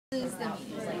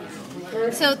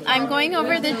So I'm going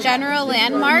over the general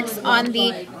landmarks on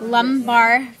the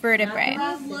lumbar vertebrae.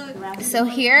 So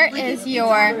here is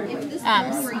your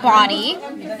body.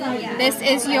 This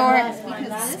is your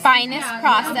spinous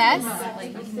process.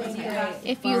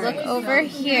 If you look over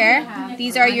here,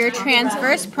 these are your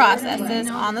transverse processes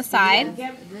on the side.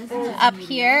 Up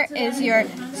here is your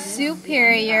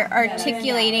superior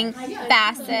articulating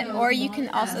facet, or you can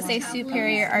also say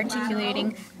superior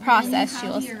articulating process. She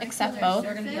will accept both.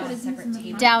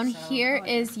 Down here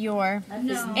is your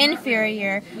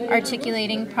inferior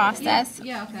articulating process,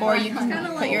 or you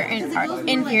can put your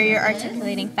inferior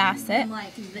articulating facet.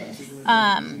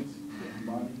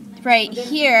 Right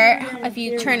here, if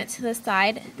you turn it to the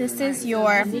side, this is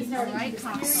your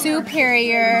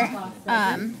superior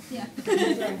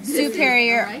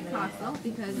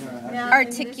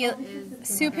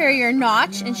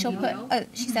notch, and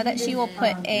she said that she will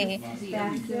put a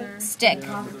stick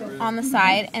on the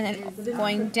side, and then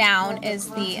going down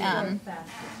is the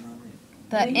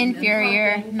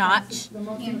inferior notch.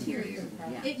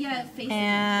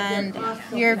 And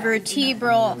your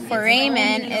vertebral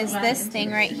foramen is this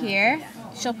thing right here.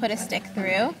 She'll put a stick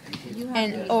through.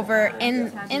 And over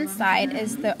inside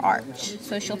is the arch.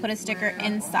 So she'll put a sticker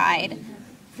inside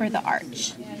for the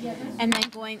arch. And then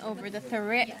going over the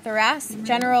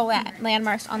general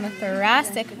landmarks on the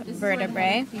thoracic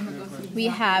vertebrae, we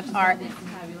have our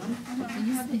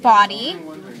body,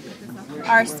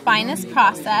 our spinous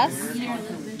process,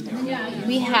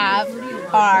 we have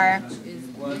our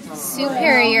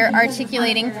superior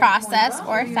articulating process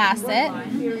or facet,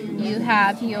 you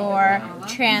have your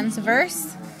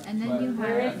transverse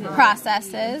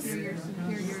processes.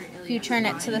 If you turn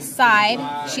it to the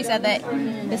side, she said that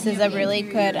this is a really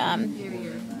good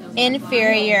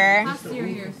inferior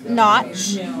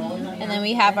notch. And then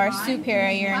we have our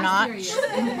superior notch.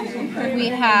 We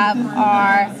have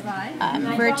our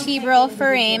vertebral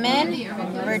foramen,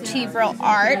 vertebral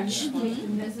arch,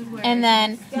 and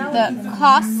then the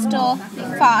costal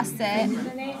facet,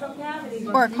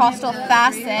 or costal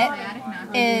facet,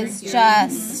 is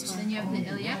just,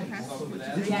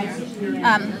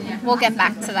 we'll get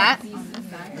back to that.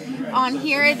 On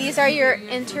here, these are your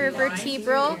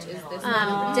intervertebral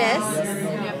discs,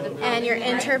 and your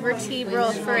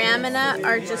intervertebral foramina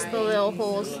are just the little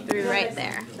holes through right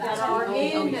there.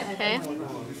 Okay?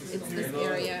 It's this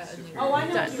area.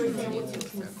 Done.